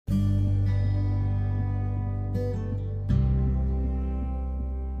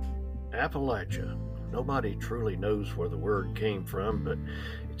Appalachia. Nobody truly knows where the word came from, but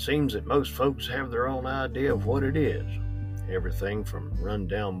it seems that most folks have their own idea of what it is. Everything from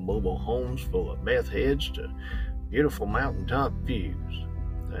run-down mobile homes full of meth heads to beautiful mountaintop views.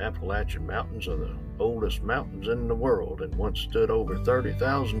 The Appalachian Mountains are the oldest mountains in the world and once stood over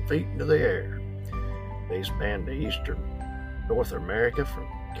 30,000 feet into the air. They span the eastern North America from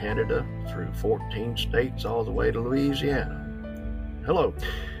Canada through 14 states all the way to Louisiana. Hello,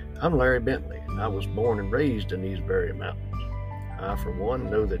 I'm Larry Bentley, and I was born and raised in these very mountains. I, for one,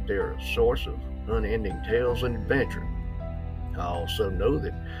 know that they're a source of unending tales and adventure. I also know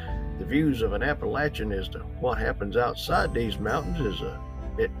that the views of an Appalachian as to what happens outside these mountains is a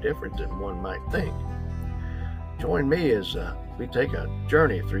bit different than one might think. Join me as we take a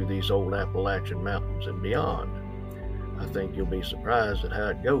journey through these old Appalachian mountains and beyond. I think you'll be surprised at how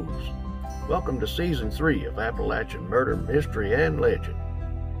it goes. Welcome to Season 3 of Appalachian Murder, Mystery, and Legend.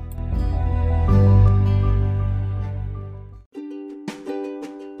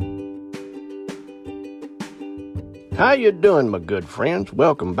 How you doing, my good friends?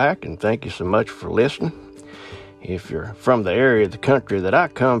 Welcome back, and thank you so much for listening. If you're from the area of the country that I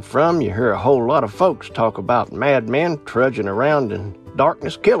come from, you hear a whole lot of folks talk about madmen trudging around in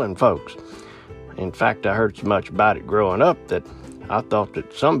darkness killing folks. In fact, I heard so much about it growing up that I thought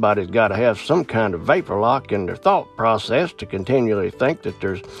that somebody's got to have some kind of vapor lock in their thought process to continually think that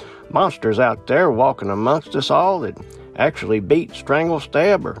there's monsters out there walking amongst us all that actually beat, strangle,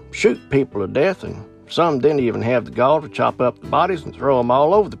 stab, or shoot people to death, and some didn't even have the gall to chop up the bodies and throw them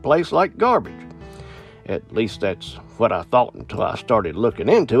all over the place like garbage. At least that's what I thought until I started looking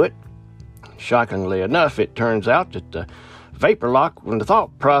into it. Shockingly enough, it turns out that the vapor lock in the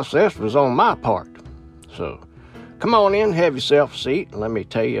thought process was on my part. So, come on in, have yourself a seat, and let me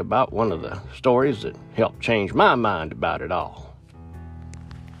tell you about one of the stories that helped change my mind about it all.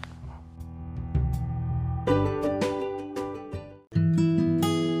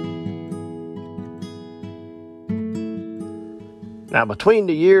 Now, between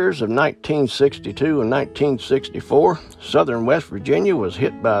the years of 1962 and 1964, southern West Virginia was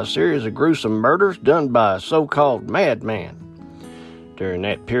hit by a series of gruesome murders done by a so-called madman. During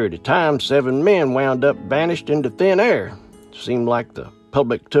that period of time, 7 men wound up vanished into thin air. Seemed like the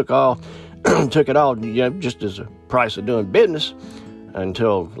public took it all, just as a price of doing business,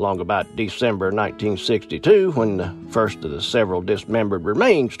 until long about December 1962, when the first of the several dismembered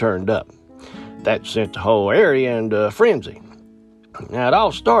remains turned up. That sent the whole area into a frenzy. Now, it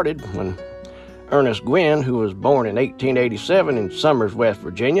all started when Ernest Gwynn, who was born in 1887 in Summers, West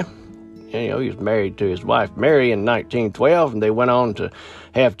Virginia, he was married to his wife Mary in 1912, and they went on to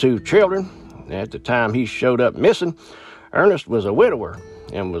have 2 children. At the time he showed up missing, Ernest was a widower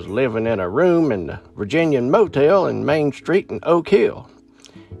and was living in a room in the Virginian Motel in Main Street in Oak Hill.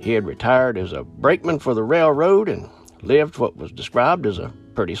 He had retired as a brakeman for the railroad and lived what was described as a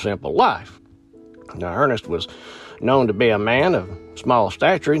pretty simple life. Now, Ernest was known to be a man of small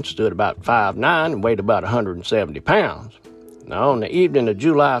stature and stood about 5'9" and weighed about 170 pounds. Now, on the evening of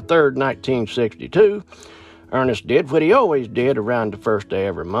July 3rd, 1962, Ernest did what he always did around the first day of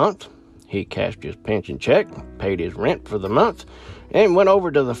every month. He cashed his pension check, paid his rent for the month, and went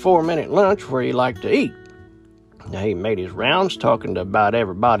over to the 4-minute lunch where he liked to eat. Now, he made his rounds, talking to about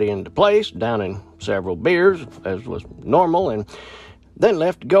everybody in the place, downing several beers, as was normal, and then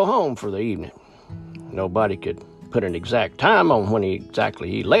left to go home for the evening. Nobody could put an exact time on when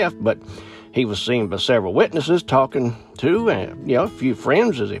he left, but he was seen by several witnesses talking to a few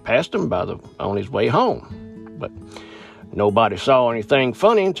friends as he passed them on his way home. But nobody saw anything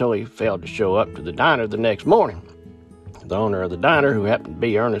funny until he failed to show up to the diner the next morning. The owner of the diner, who happened to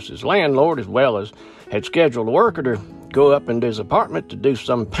be Ernest's landlord, as well as had scheduled a worker to go up into his apartment to do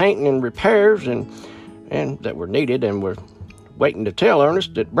some painting and repairs and that were needed, and were waiting to tell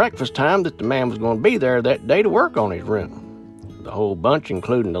Ernest at breakfast time that the man was going to be there that day to work on his room. The whole bunch,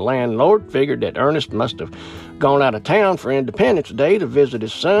 including the landlord, figured that Ernest must have gone out of town for Independence Day to visit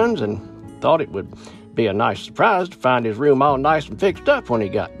his sons, and thought it would be a nice surprise to find his room all nice and fixed up when he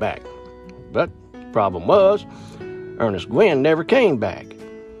got back. But the problem was, Ernest Gwynn never came back.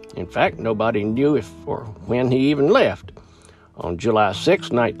 In fact, nobody knew if or when he even left. On July 6,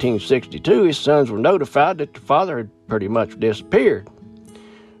 1962, his sons were notified that the father had pretty much disappeared.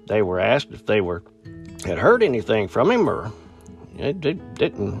 They were asked if they had heard anything from him, or they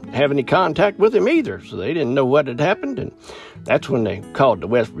didn't have any contact with him either, so they didn't know what had happened, and that's when they called the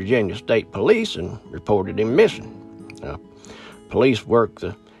West Virginia State Police and reported him missing. Police worked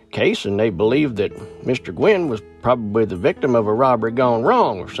the case, and they believed that Mr. Gwynn was probably the victim of a robbery gone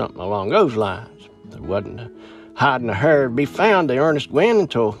wrong or something along those lines. There wasn't a hide in the hair to be found of Ernest Gwynn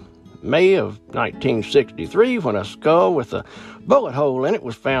until May of 1963 when a skull with a bullet hole in it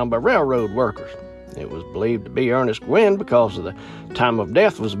was found by railroad workers. It was believed to be Ernest Gwynn because of the time of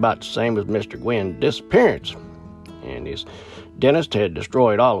death was about the same as Mr. Gwynn's disappearance. And his dentist had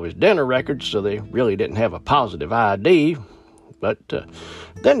destroyed all of his dental records, so they really didn't have a positive ID. But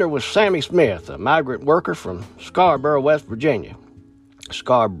then there was Sammy Smith, a migrant worker from Scarborough, West Virginia.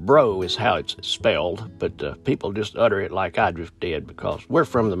 Scarborough is how it's spelled, but people just utter it like I just did because we're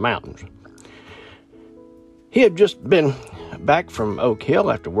from the mountains. He had just been back from Oak Hill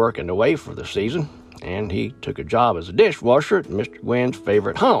after working away for the season, and he took a job as a dishwasher at Mr. Gwynn's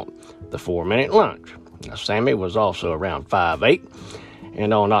favorite home, the 4-Minute Lunch. Now, Sammy was also around 5'8",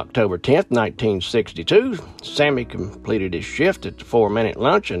 and on October 10th, 1962, Sammy completed his shift at the 4-Minute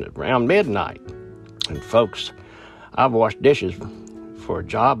Lunch and around midnight. And folks, I've washed dishes for a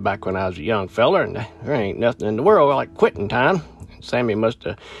job back when I was a young feller, and there ain't nothing in the world like quitting time. Sammy must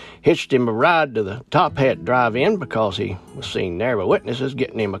have hitched him a ride to the Top Hat drive-in because he was seen there by witnesses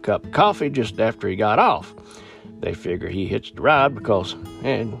getting him a cup of coffee just after he got off. They figure he hitched the ride because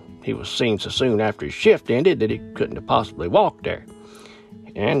he was seen so soon after his shift ended that he couldn't have possibly walked there.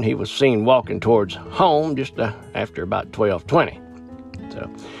 And he was seen walking towards home just after about 12:20. So,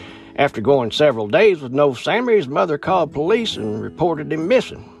 after going several days with no Sammy, his mother called police and reported him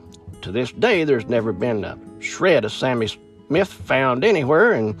missing. To this day, there's never been a shred of Sammy Smith found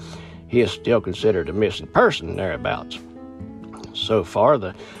anywhere, and he is still considered a missing person thereabouts. So far,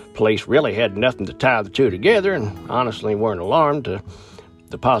 the police really had nothing to tie the two together and honestly weren't alarmed to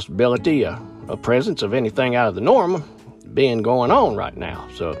the possibility of a presence of anything out of the norm being going on right now.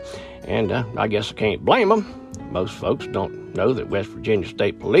 And I guess I can't blame them. Most folks don't know that West Virginia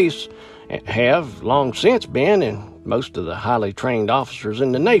State Police have long since been and most of the highly trained officers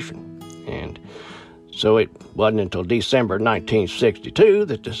in the nation. And so it wasn't until December 1962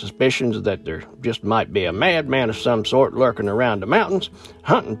 that the suspicions that there just might be a madman of some sort lurking around the mountains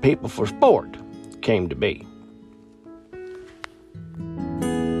hunting people for sport came to be.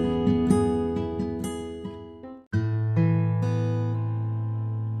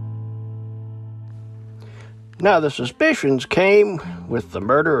 Now, the suspicions came with the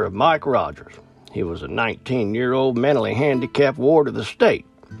murder of Mike Rogers. He was a 19-year-old mentally handicapped ward of the state.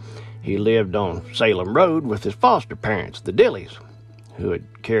 He lived on Salem Road with his foster parents, the Dilleys, who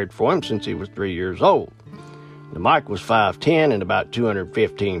had cared for him since he was 3 years old. Now, Mike was 5'10" and about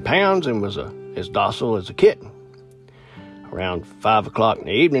 215 pounds and was as docile as a kitten. Around 5 o'clock in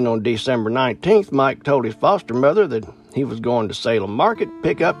the evening on December 19th, Mike told his foster mother that he was going to Salem Market to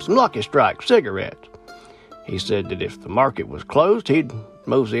pick up some Lucky Strike cigarettes. He said that if the market was closed, he'd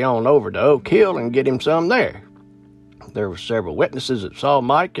mosey on over to Oak Hill and get him some there. There were several witnesses that saw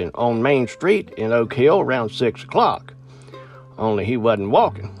Mike on Main Street in Oak Hill around 6 o'clock. Only he wasn't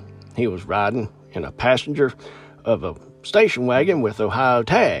walking. He was riding in a passenger of a station wagon with Ohio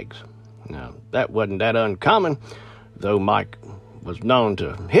tags. Now, that wasn't that uncommon, though Mike was known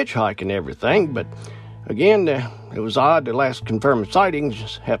to hitchhike and everything, but again, it was odd. The last confirmed sightings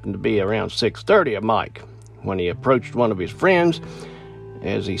just happened to be around 6:30 of Mike, when he approached one of his friends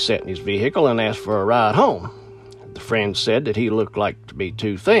as he sat in his vehicle and asked for a ride home. The friend said that he looked like to be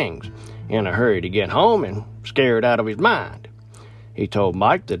two things, in a hurry to get home and scared out of his mind. He told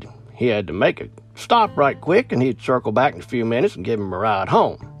Mike that he had to make a stop right quick and he'd circle back in a few minutes and give him a ride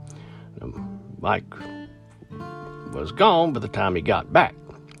home. Mike was gone by the time he got back.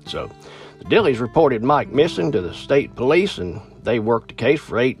 So the Dilleys reported Mike missing to the state police, and they worked the case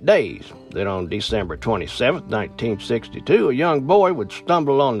for 8 days. Then on December 27th, 1962, a young boy would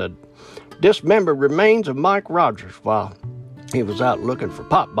stumble on the dismembered remains of Mike Rogers while he was out looking for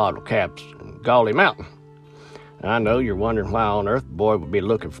pop bottle caps in Gauley Mountain. I know you're wondering why on earth the boy would be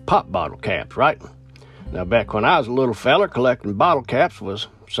looking for pop bottle caps, right? Now, back when I was a little fella, collecting bottle caps was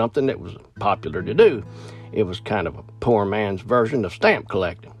something that was popular to do. It was kind of a poor man's version of stamp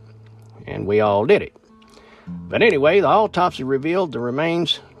collecting, and we all did it. But anyway, the autopsy revealed the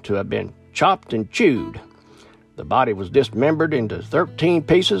remains to have been chopped and chewed. The body was dismembered into 13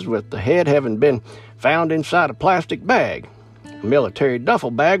 pieces, with the head having been found inside a plastic bag. A military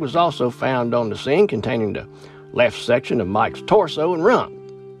duffel bag was also found on the scene, containing the left section of Mike's torso and rump.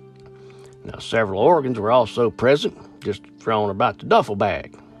 Now, several organs were also present, just thrown about the duffel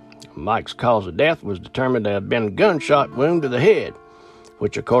bag. Mike's cause of death was determined to have been a gunshot wound to the head,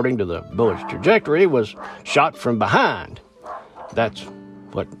 which, according to the bullet's trajectory, was shot from behind. That's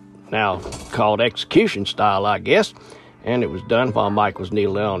what now called execution style, I guess, and it was done while Mike was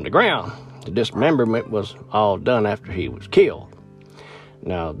kneeling on the ground. The dismemberment was all done after he was killed.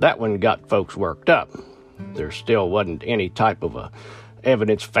 Now, that one got folks worked up. There still wasn't any type of a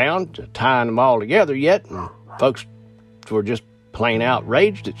evidence found to tying them all together yet, and folks were just plain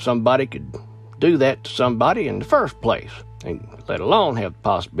outraged that somebody could do that to somebody in the first place, and let alone have the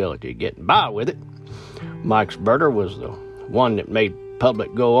possibility of getting by with it. Mike's murder was the one that made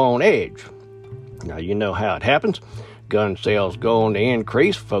public go on edge. Now, you know how it happens. Gun sales go on the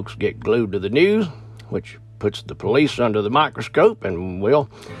increase, folks get glued to the news, which puts the police under the microscope and will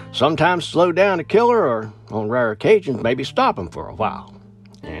sometimes slow down a killer, or on rare occasions maybe stop him for a while.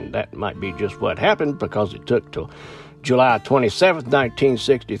 And that might be just what happened, because it took till July 27th,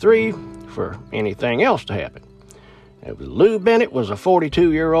 1963 for anything else to happen. Lou Bennett was a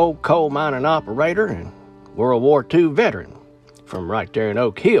 42-year-old coal mining operator and World War II veteran from right there in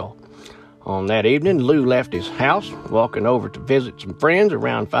Oak Hill. On that evening, Lou left his house, walking over to visit some friends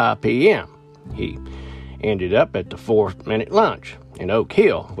around 5 p.m. He ended up at the 4-minute lunch in Oak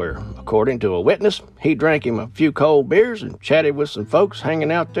Hill, where, according to a witness, he drank him a few cold beers and chatted with some folks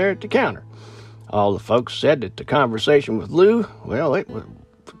hanging out there at the counter. All the folks said that the conversation with Lou, well, it was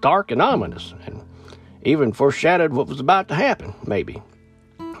dark and ominous, and even foreshadowed what was about to happen, maybe.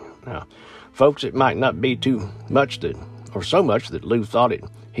 Now, folks, it might not be too much that, or so much that Lou thought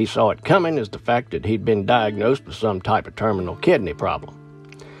he saw it coming, as the fact that he'd been diagnosed with some type of terminal kidney problem.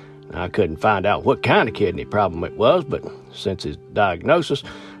 Now, I couldn't find out what kind of kidney problem it was, but since his diagnosis,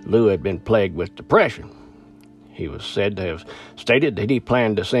 Lou had been plagued with depression. He was said to have stated that he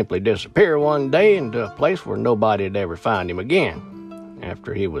planned to simply disappear one day into a place where nobody'd ever find him again.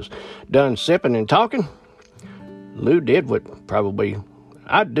 After he was done sipping and talking, Lou did what probably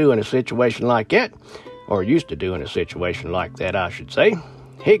I'd do in a situation like that, or used to do in a situation like that, I should say.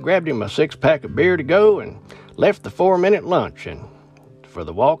 He grabbed him a 6-pack of beer to go and left the 4-minute lunch and for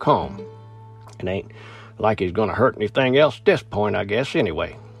the walk home. It ain't like he's going to hurt anything else at this point, I guess,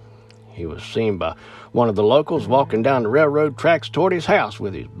 anyway. He was seen by one of the locals walking down the railroad tracks toward his house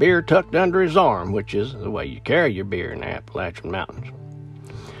with his beer tucked under his arm, which is the way you carry your beer in the Appalachian Mountains.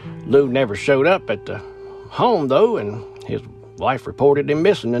 Lou never showed up at the home, though, and his wife reported him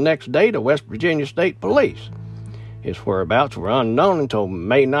missing the next day to West Virginia State Police. His whereabouts were unknown until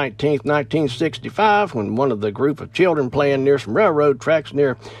May 19, 1965, when one of the group of children playing near some railroad tracks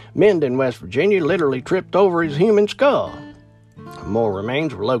near Minden, West Virginia, literally tripped over his human skull. More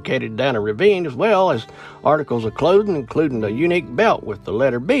remains were located down a ravine, as well as articles of clothing, including a unique belt with the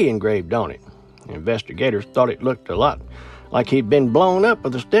letter B engraved on it. Investigators thought it looked a lot like he'd been blown up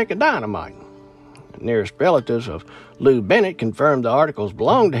with a stick of dynamite. The nearest relatives of Lou Bennett confirmed the articles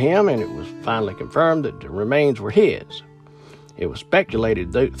belonged to him, and it was finally confirmed that the remains were his. It was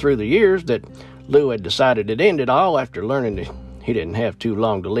speculated through the years that Lou had decided to end it all after learning that he didn't have too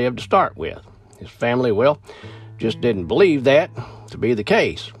long to live to start with. His family, well, just didn't believe that to be the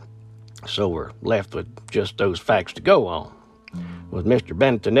case. So we're left with just those facts to go on. Was Mr.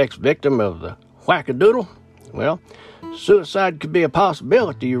 Bennett the next victim of the wackadoodle? Well, suicide could be a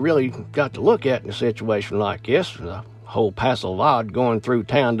possibility you really got to look at in a situation like this. The whole passel of odd going through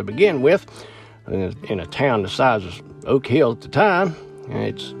town to begin with, in a town the size of Oak Hill at the time.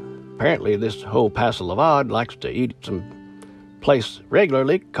 It's apparently this whole passel of odd likes to eat at some place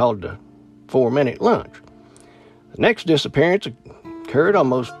regularly called the 4-minute lunch. The next disappearance occurred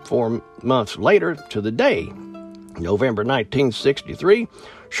almost 4 months later to the day. November 1963,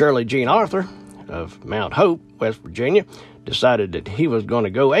 Shirley Jean Arthur of Mount Hope, West Virginia, decided that he was going to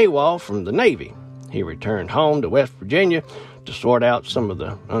go AWOL from the Navy. He returned home to West Virginia to sort out some of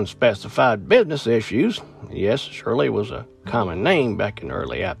the unspecified business issues. Yes, Shirley was a common name back in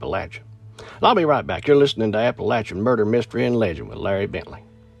early Appalachia. I'll be right back. You're listening to Appalachian Murder, Mystery, and Legend with Larry Bentley.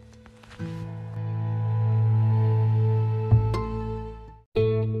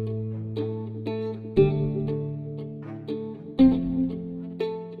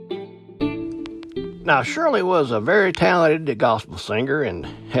 Now, Shirley was a very talented gospel singer and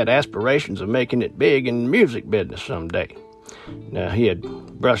had aspirations of making it big in the music business someday. Now, he had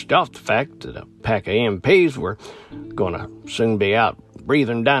brushed off the fact that a pack of MPs were going to soon be out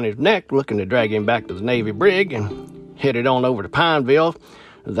breathing down his neck, looking to drag him back to the Navy brig, and headed on over to Pineville,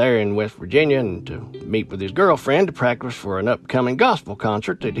 there in West Virginia, and to meet with his girlfriend to practice for an upcoming gospel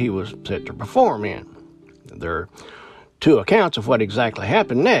concert that he was set to perform in. There are two accounts of what exactly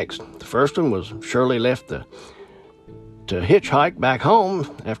happened next. The first one was Shirley left to hitchhike back home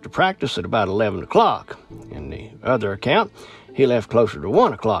after practice at about 11 o'clock. In the other account, he left closer to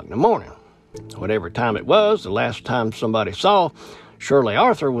 1 o'clock in the morning. Whatever time it was, the last time somebody saw Shirley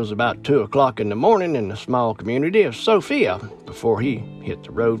Arthur was about 2 o'clock in the morning in the small community of Sophia before he hit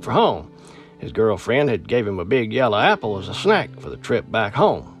the road for home. His girlfriend had gave him a big yellow apple as a snack for the trip back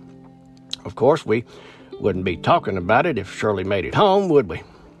home. Of course, we wouldn't be talking about it if Shirley made it home, would we?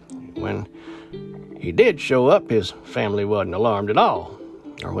 When he did show up, his family wasn't alarmed at all.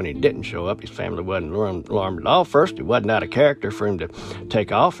 Or when he didn't show up, his family wasn't alarmed at all. First, it wasn't out of character for him to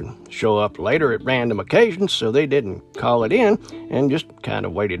take off and show up later at random occasions, so they didn't call it in and just kind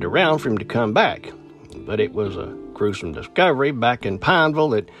of waited around for him to come back. But it was a gruesome discovery back in Pineville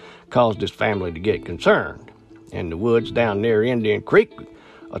that caused his family to get concerned. In the woods down near Indian Creek,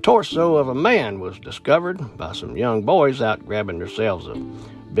 a torso of a man was discovered by some young boys out grabbing themselves a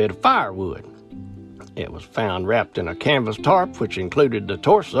bit of firewood. It was found wrapped in a canvas tarp, which included the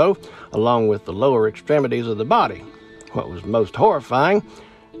torso, along with the lower extremities of the body. What was most horrifying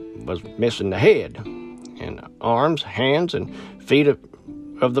was missing the head, and arms, hands, and feet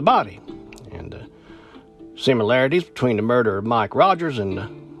of the body. And the similarities between the murder of Mike Rogers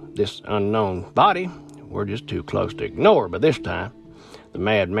and this unknown body were just too close to ignore by this time. The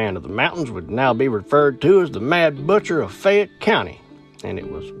madman of the mountains would now be referred to as the Mad Butcher of Fayette County, and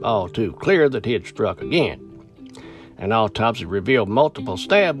it was all too clear that he had struck again. An autopsy revealed multiple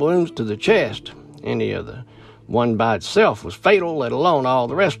stab wounds to the chest. Any of the one by itself was fatal, let alone all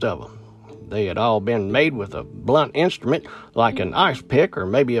the rest of them. They had all been made with a blunt instrument like an ice pick or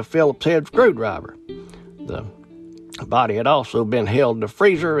maybe a Phillips head screwdriver. The body had also been held in the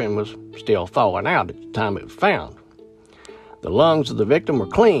freezer and was still thawing out at the time it was found. The lungs of the victim were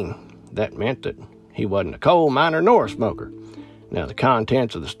clean. That meant that he wasn't a coal miner nor a smoker. Now, the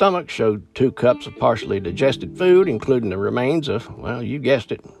contents of the stomach showed 2 cups of partially digested food, including the remains of, well, you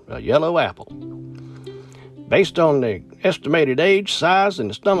guessed it, a yellow apple. Based on the estimated age, size, and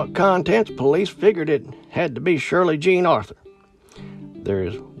the stomach contents, police figured it had to be Shirley Jean Arthur. There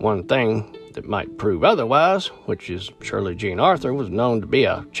is one thing that might prove otherwise, which is Shirley Jean Arthur was known to be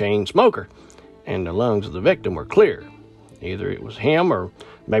a chain smoker, and the lungs of the victim were clear. Either it was him or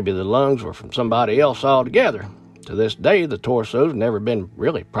maybe the lungs were from somebody else altogether. To this day, the torso has never been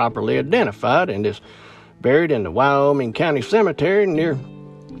really properly identified and is buried in the Wyoming County Cemetery near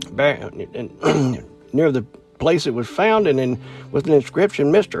the place it was found and with an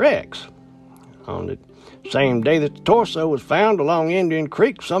inscription, Mr. X. On the same day that the torso was found along Indian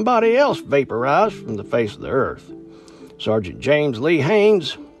Creek, somebody else vaporized from the face of the earth. Sergeant James Lee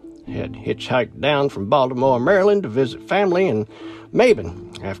Haynes had hitchhiked down from Baltimore, Maryland to visit family in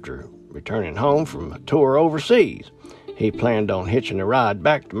Mabin after returning home from a tour overseas. He planned on hitching a ride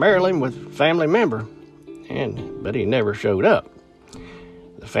back to Maryland with a family member, but he never showed up.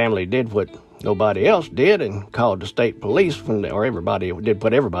 The family did what nobody else did and called the state police everybody did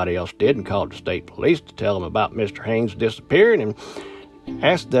what everybody else did and called the state police to tell them about Mr. Haynes disappearing and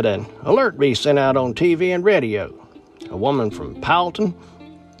asked that an alert be sent out on TV and radio. A woman from Powelton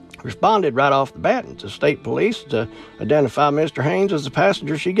responded right off the bat to state police to identify Mr. Haynes as the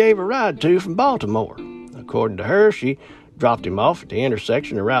passenger she gave a ride to from Baltimore. According to her, she dropped him off at the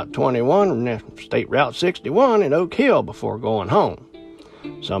intersection of Route 21 and State Route 61 in Oak Hill before going home.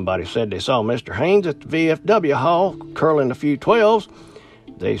 Somebody said they saw Mr. Haynes at the VFW hall curling a few 12s.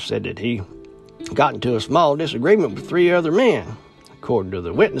 They said that he got into a small disagreement with 3 other men. According to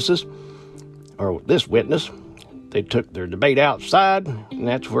the witnesses, or this witness, they took their debate outside, and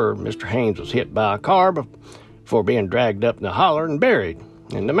that's where Mr. Haynes was hit by a car before being dragged up in the holler and buried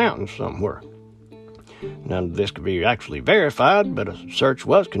in the mountains somewhere. None of this could be actually verified, but a search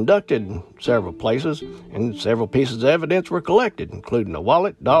was conducted in several places, and several pieces of evidence were collected, including a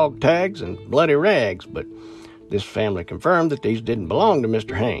wallet, dog tags, and bloody rags. But this family confirmed that these didn't belong to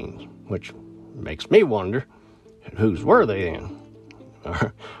Mr. Haynes, which makes me wonder, whose were they then?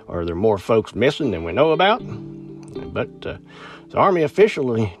 Are there more folks missing than we know about? But the Army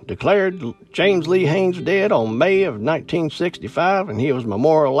officially declared James Lee Haynes dead on May of 1965, and he was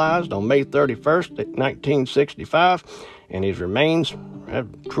memorialized on May 31st, 1965, and his remains have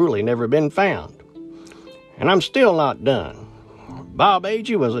truly never been found. And I'm still not done. Bob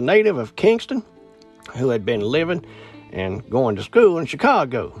Agee was a native of Kingston who had been living and going to school in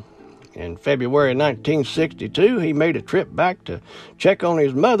Chicago. In February 1962, he made a trip back to check on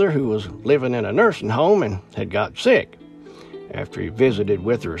his mother, who was living in a nursing home and had got sick. After he visited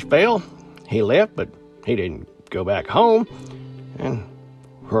with her a spell, he left, but he didn't go back home and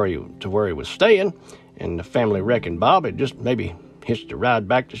where he was staying, and the family reckoned Bob had just maybe hitched a ride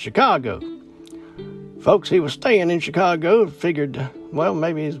back to Chicago. Folks, he was staying in Chicago, figured, well,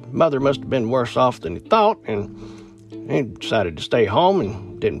 maybe his mother must have been worse off than he thought, and he decided to stay home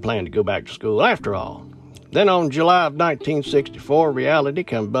and didn't plan to go back to school after all. Then on July of 1964, reality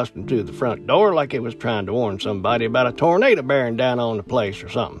come busting through the front door like it was trying to warn somebody about a tornado bearing down on the place or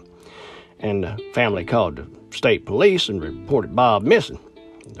something. And the family called the state police and reported Bob missing.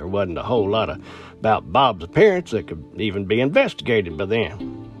 There wasn't a whole lot about Bob's appearance that could even be investigated by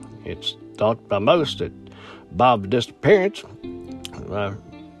then. It's thought by most that Bob's disappearance,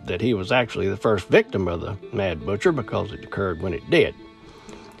 that he was actually the first victim of the Mad Butcher because it occurred when it did.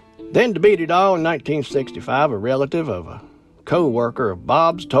 Then, to beat it all, in 1965, a relative of a co-worker of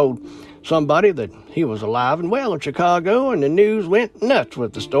Bob's told somebody that he was alive and well in Chicago, and the news went nuts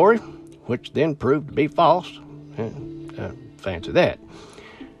with the story, which then proved to be false. Fancy that.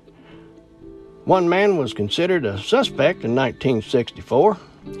 One man was considered a suspect in 1964.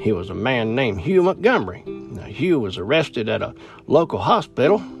 He was a man named Hugh Montgomery. Now, Hugh was arrested at a local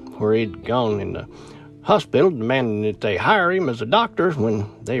hospital where he'd gone in the hospital demanding that they hire him as a doctor. When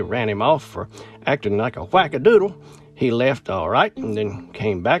they ran him off for acting like a wackadoodle, he left all right and then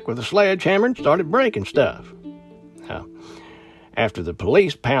came back with a sledgehammer and started breaking stuff. Now, after the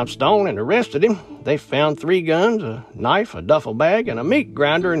police pounced on and arrested him, they found 3 guns, a knife, a duffel bag, and a meat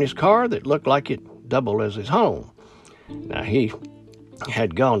grinder in his car that looked like it doubled as his home. Now, he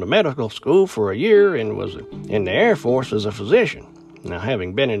had gone to medical school for a year and was in the Air Force as a physician. Now,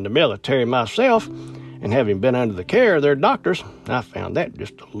 having been in the military myself and having been under the care of their doctors, I found that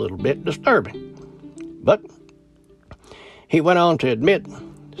just a little bit disturbing. But he went on to admit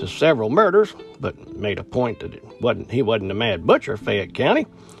to several murders, but made a point that he wasn't the Mad Butcher of Fayette County.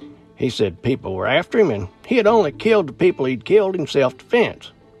 He said people were after him, and he had only killed the people he'd killed in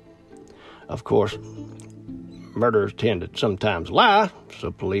self-defense. Of course, murderers tend to sometimes lie,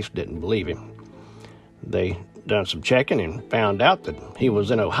 so police didn't believe him. They done some checking and found out that he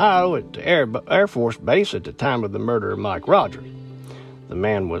was in Ohio at the Air Force Base at the time of the murder of Mike Rogers. The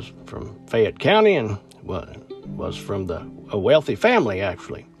man was from Fayette County and was from a wealthy family,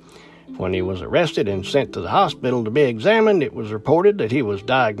 actually. When he was arrested and sent to the hospital to be examined, it was reported that he was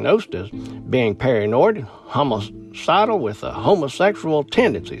diagnosed as being paranoid, homicidal with homosexual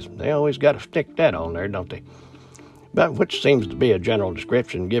tendencies. They always got to stick that on there, don't they? But which seems to be a general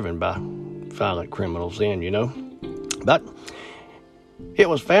description given by violent criminals then, you know. But it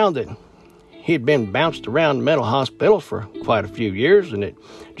was found that he'd been bounced around mental hospitals for quite a few years, and it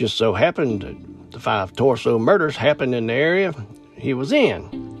just so happened that the 5 torso murders happened in the area he was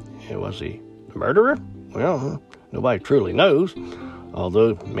in. Was he the murderer? Well, nobody truly knows,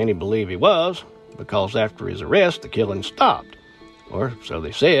 although many believe he was, because after his arrest, the killing stopped. Or so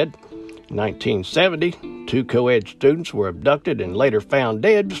they said. In 1970, 2 co-ed students were abducted and later found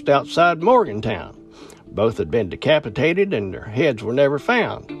dead just outside Morgantown. Both had been decapitated and their heads were never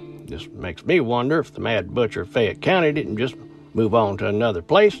found. This makes me wonder if the Mad Butcher of Fayette County didn't just move on to another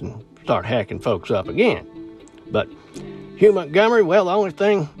place and start hacking folks up again. But Hugh Montgomery, well, the only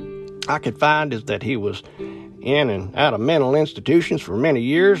thing I could find is that he was in and out of mental institutions for many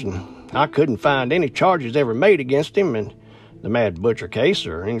years, and I couldn't find any charges ever made against him in the Mad Butcher case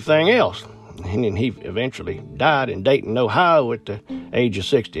or anything else. And he eventually died in Dayton, Ohio at the age of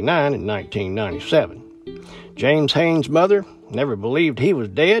 69 in 1997. James Haynes' mother never believed he was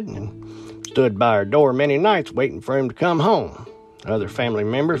dead and stood by her door many nights waiting for him to come home. Other family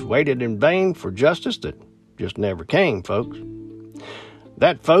members waited in vain for justice that just never came, folks.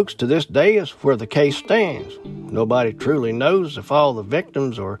 That, folks, to this day is where the case stands. Nobody truly knows if all the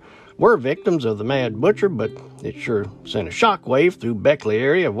victims were victims of the Mad Butcher, but it sure sent a shockwave through Beckley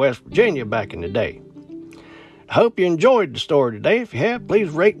area of West Virginia back in the day. I hope you enjoyed the story today. If you have, please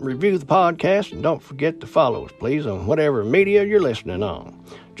rate and review the podcast, and don't forget to follow us, please, on whatever media you're listening on.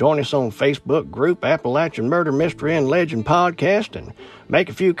 Join us on Facebook group Appalachian Murder, Mystery, and Legend Podcast, and make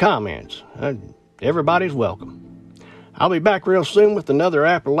a few comments. Everybody's welcome. I'll be back real soon with another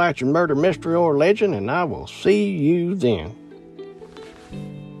Appalachian Murder, Mystery, or Legend, and I will see you then.